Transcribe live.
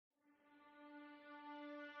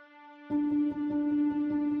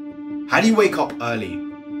How do you wake up early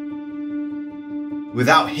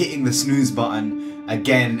without hitting the snooze button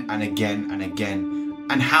again and again and again?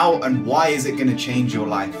 And how and why is it going to change your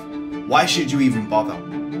life? Why should you even bother?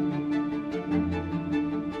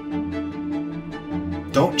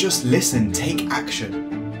 Don't just listen, take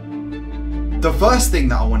action. The first thing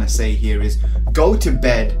that I want to say here is go to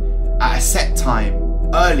bed at a set time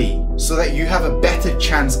early so that you have a better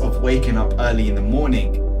chance of waking up early in the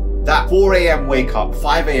morning. That 4 a.m. wake up,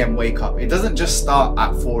 5 a.m. wake up, it doesn't just start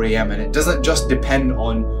at 4 a.m. and it doesn't just depend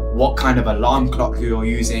on what kind of alarm clock you're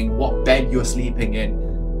using, what bed you're sleeping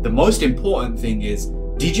in. The most important thing is,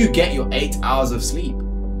 did you get your 8 hours of sleep?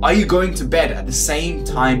 Are you going to bed at the same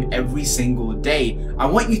time every single day? I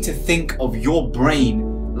want you to think of your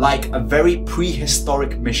brain like a very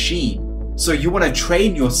prehistoric machine. So you want to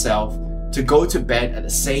train yourself to go to bed at the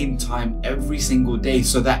same time every single day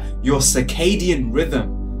so that your circadian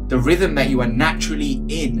rhythm, the rhythm that you are naturally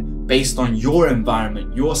in based on your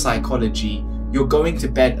environment, your psychology, you're going to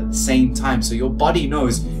bed at the same time. So your body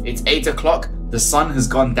knows it's 8 o'clock, the sun has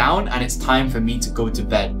gone down and it's time for me to go to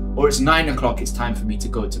bed. Or it's 9 o'clock, it's time for me to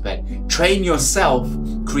go to bed. Train yourself,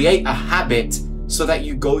 create a habit so that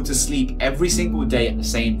you go to sleep every single day at the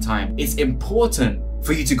same time. It's important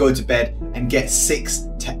for you to go to bed and get 6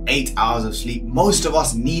 to 8 hours of sleep. Most of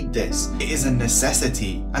us need this. It is a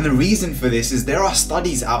necessity. And the reason for this is there are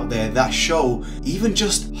studies out there that show even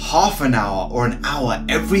just half an hour or an hour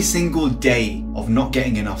every single day of not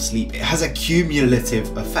getting enough sleep, it has a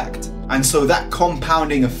cumulative effect. And so that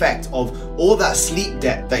compounding effect of all that sleep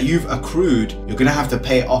debt that you've accrued, you're gonna have to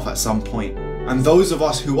pay it off at some point. And those of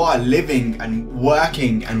us who are living and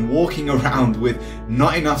working and walking around with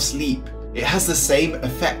not enough sleep, it has the same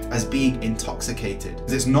effect as being intoxicated.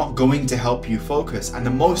 It's not going to help you focus. And the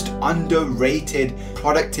most underrated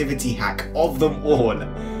productivity hack of them all,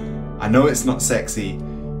 I know it's not sexy,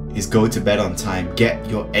 is go to bed on time. Get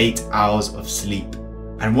your 8 hours of sleep.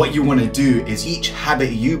 And what you want to do is each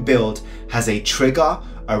habit you build has a trigger,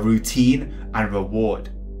 a routine, and reward.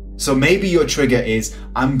 So maybe your trigger is,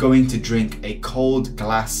 I'm going to drink a cold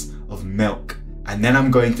glass of milk. And then I'm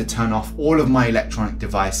going to turn off all of my electronic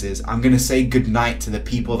devices. I'm going to say goodnight to the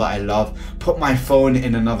people that I love, put my phone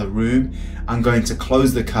in another room. I'm going to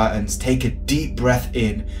close the curtains, take a deep breath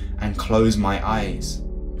in, and close my eyes.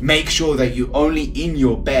 Make sure that you only in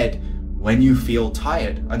your bed when you feel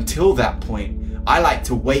tired. Until that point, I like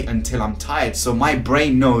to wait until I'm tired so my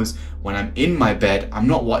brain knows when I'm in my bed, I'm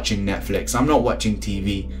not watching Netflix, I'm not watching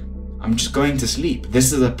TV, I'm just going to sleep.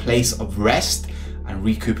 This is a place of rest and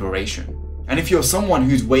recuperation. And if you're someone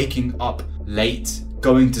who's waking up late,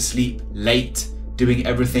 going to sleep late, doing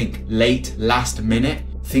everything late, last minute,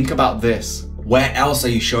 think about this. Where else are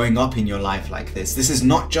you showing up in your life like this? This is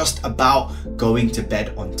not just about going to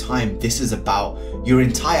bed on time. This is about your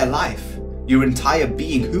entire life, your entire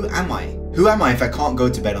being. Who am I? Who am I if I can't go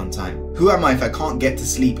to bed on time? Who am I if I can't get to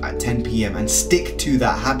sleep at 10 p.m. and stick to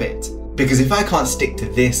that habit? Because if I can't stick to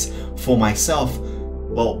this for myself,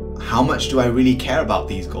 well, how much do I really care about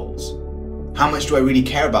these goals? How much do I really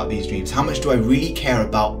care about these dreams? How much do I really care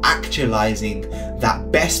about actualizing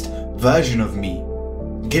that best version of me?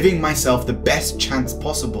 Giving myself the best chance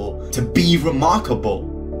possible to be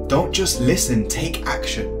remarkable. Don't just listen, take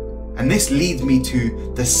action. And this leads me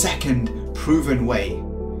to the second proven way.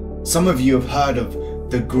 Some of you have heard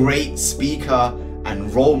of the great speaker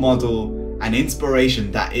and role model and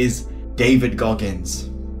inspiration that is David Goggins.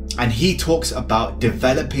 And he talks about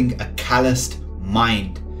developing a calloused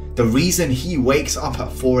mind. The reason he wakes up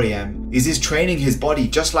at 4 a.m. is he's training his body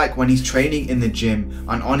just like when he's training in the gym,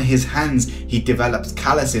 and on his hands he develops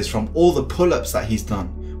calluses from all the pull-ups that he's done,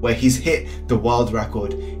 where he's hit the world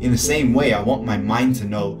record. In the same way, I want my mind to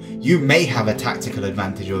know you may have a tactical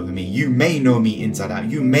advantage over me. You may know me inside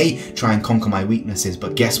out. You may try and conquer my weaknesses,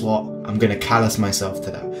 but guess what? I'm going to callous myself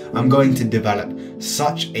to that. I'm going to develop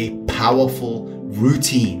such a powerful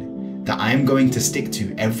routine that I am going to stick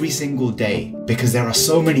to every single day, because there are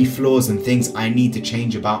so many flaws and things I need to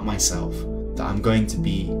change about myself that I'm going to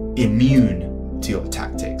be immune to your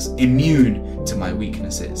tactics, immune to my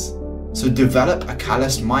weaknesses. So develop a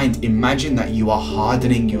calloused mind. Imagine that you are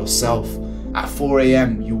hardening yourself. At 4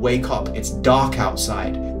 a.m. you wake up, it's dark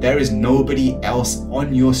outside. There is nobody else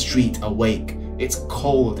on your street awake. It's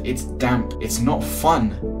cold, it's damp, it's not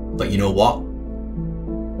fun. But you know what?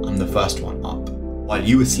 I'm the first one up. While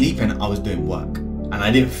you were sleeping, I was doing work. And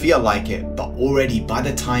I didn't feel like it, but already by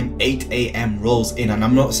the time 8 a.m. rolls in, and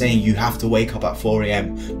I'm not saying you have to wake up at 4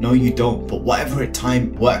 a.m. No, you don't. But whatever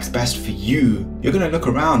time works best for you, you're gonna look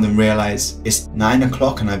around and realize it's 9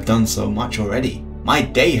 o'clock and I've done so much already. My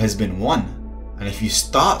day has been won. And if you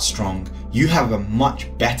start strong, you have a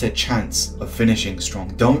much better chance of finishing strong.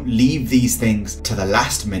 Don't leave these things to the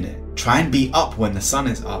last minute. Try and be up when the sun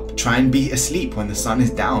is up. Try and be asleep when the sun is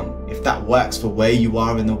down, if that works for where you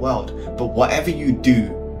are in the world. But whatever you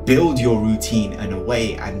do, build your routine in a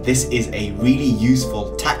way, and this is a really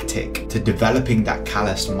useful tactic to developing that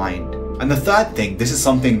calloused mind. And the third thing, this is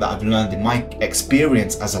something that I've learned in my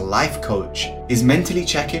experience as a life coach, is mentally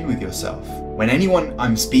check in with yourself. When anyone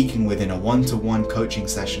I'm speaking with in a one-to-one coaching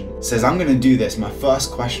session says, I'm going to do this, my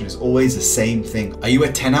first question is always the same thing. Are you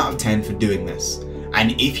a 10 out of 10 for doing this?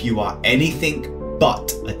 And if you are anything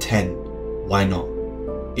but a 10, why not?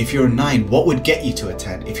 If you're a 9, what would get you to a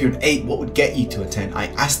 10? If you're an 8, what would get you to a 10? I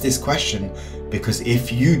ask this question because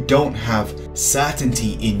if you don't have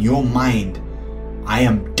certainty in your mind, I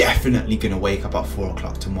am definitely going to wake up at 4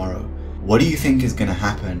 o'clock tomorrow. What do you think is going to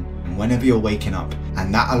happen whenever you're waking up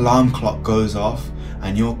and that alarm clock goes off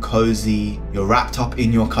and you're cozy, you're wrapped up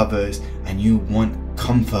in your covers and you want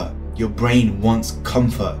comfort? Your brain wants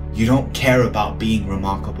comfort. You don't care about being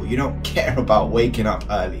remarkable. You don't care about waking up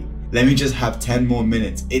early. Let me just have 10 more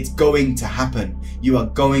minutes. It's going to happen. You are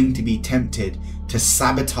going to be tempted to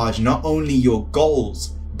sabotage not only your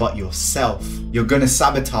goals, but yourself. You're going to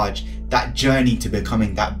sabotage that journey to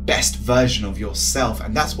becoming that best version of yourself.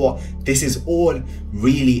 And that's what this is all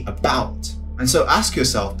really about. And so ask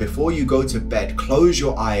yourself before you go to bed, close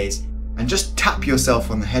your eyes and just tap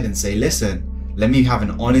yourself on the head and say, listen, let me have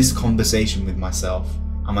an honest conversation with myself.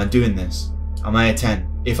 Am I doing this? Am I a 10?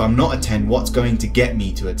 If I'm not a 10, what's going to get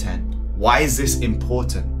me to a 10? Why is this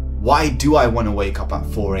important? Why do I want to wake up at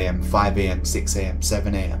 4 a.m., 5 a.m., 6 a.m.,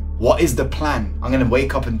 7 a.m.? What is the plan? I'm going to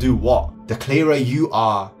wake up and do what? The clearer you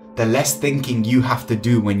are, the less thinking you have to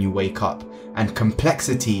do when you wake up. And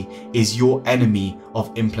complexity is your enemy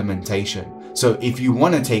of implementation. So if you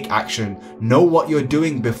want to take action, know what you're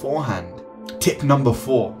doing beforehand. Tip number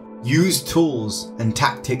 4, use tools and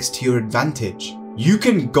tactics to your advantage. You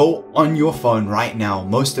can go on your phone right now,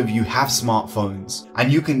 most of you have smartphones,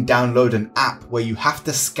 and you can download an app where you have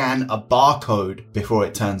to scan a barcode before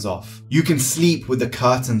it turns off. You can sleep with the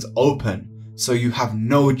curtains open, so you have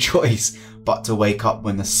no choice but to wake up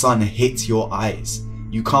when the sun hits your eyes.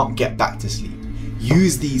 You can't get back to sleep.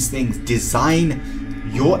 Use these things, design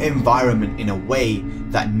your environment in a way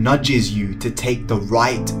that nudges you to take the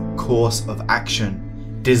right course of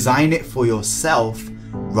action. Design it for yourself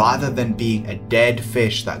rather than being a dead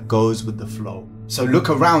fish that goes with the flow. So look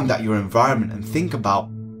around at your environment and think about,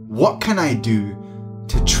 what can I do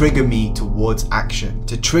to trigger me towards action,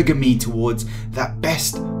 to trigger me towards that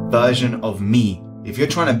best version of me? If you're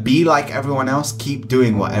trying to be like everyone else, keep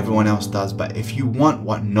doing what everyone else does. But if you want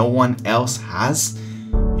what no one else has,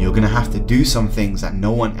 you're gonna have to do some things that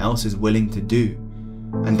no one else is willing to do.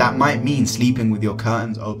 And that might mean sleeping with your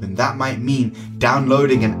curtains open. That might mean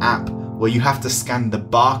downloading an app where you have to scan the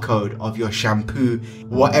barcode of your shampoo,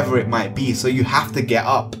 whatever it might be. So you have to get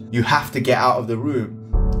up, you have to get out of the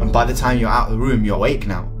room. And by the time you're out of the room, you're awake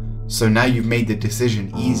now. So now you've made the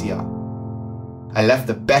decision easier. I left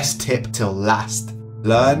the best tip till last.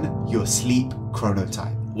 Learn your sleep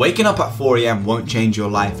chronotype. Waking up at 4 a.m. won't change your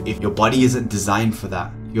life if your body isn't designed for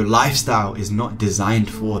that. Your lifestyle is not designed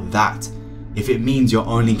for that. If it means you're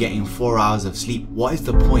only getting 4 hours of sleep, what is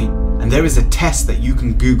the point? And there is a test that you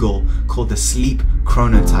can Google called the sleep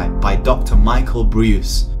chronotype by Dr. Michael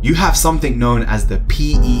Breus. You have something known as the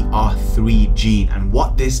PER3 gene, and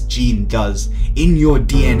what this gene does in your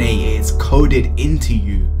DNA is coded into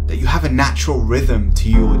you that you have a natural rhythm to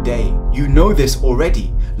your day. You know this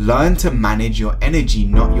already. Learn to manage your energy,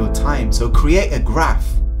 not your time. So create a graph.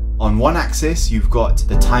 On one axis, you've got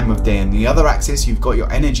the time of day, and the other axis, you've got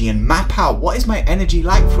your energy, and map out what is my energy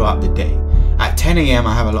like throughout the day. At 10 a.m,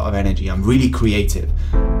 I have a lot of energy, I'm really creative,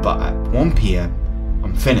 but at 1 p.m,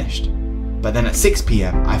 I'm finished. But then at 6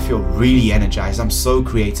 p.m, I feel really energized, I'm so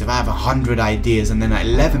creative, I have 100 ideas, and then at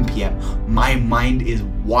 11 p.m, my mind is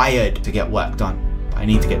wired to get work done, but I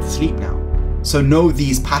need to get to sleep now. So know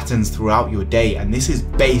these patterns throughout your day, and this is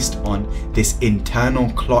based on this internal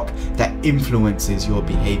clock that influences your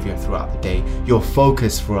behavior throughout the day, your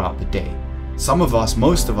focus throughout the day. Some of us,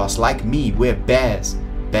 most of us, like me, we're bears.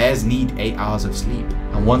 Bears need 8 hours of sleep.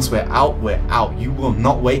 And once we're out, we're out. You will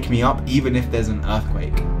not wake me up even if there's an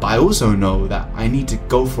earthquake. But I also know that I need to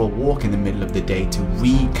go for a walk in the middle of the day to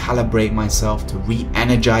recalibrate myself, to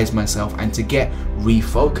re-energize myself, and to get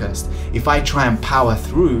refocused. If I try and power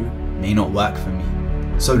through, may not work for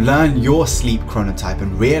me. So learn your sleep chronotype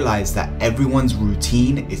and realize that everyone's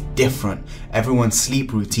routine is different. Everyone's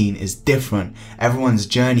sleep routine is different. Everyone's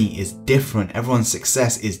journey is different. Everyone's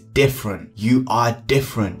success is different. You are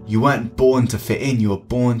different. You weren't born to fit in, you were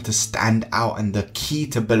born to stand out. And the key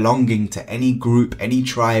to belonging to any group, any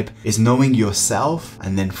tribe, is knowing yourself,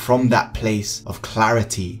 and then from that place of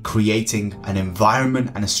clarity, creating an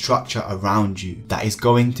environment and a structure around you that is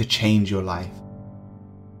going to change your life.